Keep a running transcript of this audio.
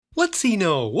Let's see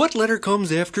now, what letter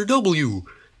comes after W?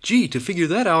 Gee, to figure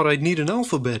that out I'd need an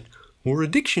alphabet, or a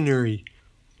dictionary,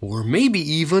 or maybe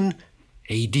even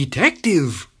a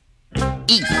detective.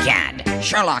 Egad,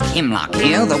 Sherlock Hemlock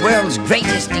here, the world's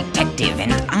greatest detective,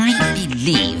 and I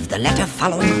believe the letter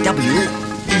following W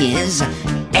is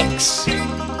X.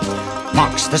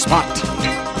 Marks the spot.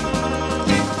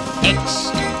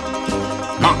 X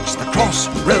marks the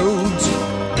crossroads.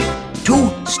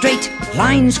 Two straight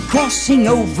lines crossing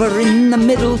over in the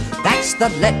middle. That's the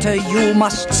letter you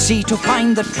must see to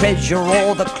find the treasure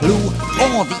or the clue,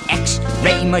 or the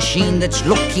X-ray machine that's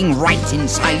looking right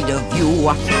inside of you.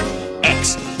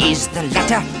 X is the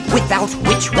letter without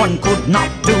which one could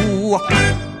not do.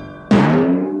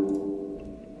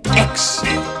 X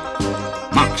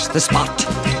marks the spot.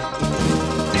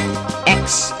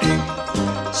 X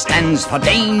stands for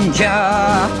danger.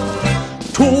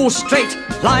 Two straight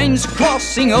lines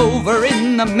crossing over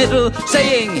in the middle,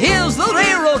 saying here's the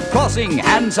railroad crossing.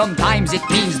 And sometimes it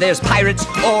means there's pirates,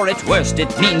 or at worst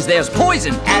it means there's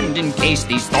poison. And in case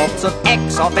these thoughts of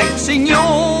X are vexing you,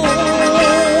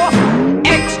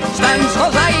 X stands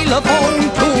for xylophone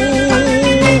too.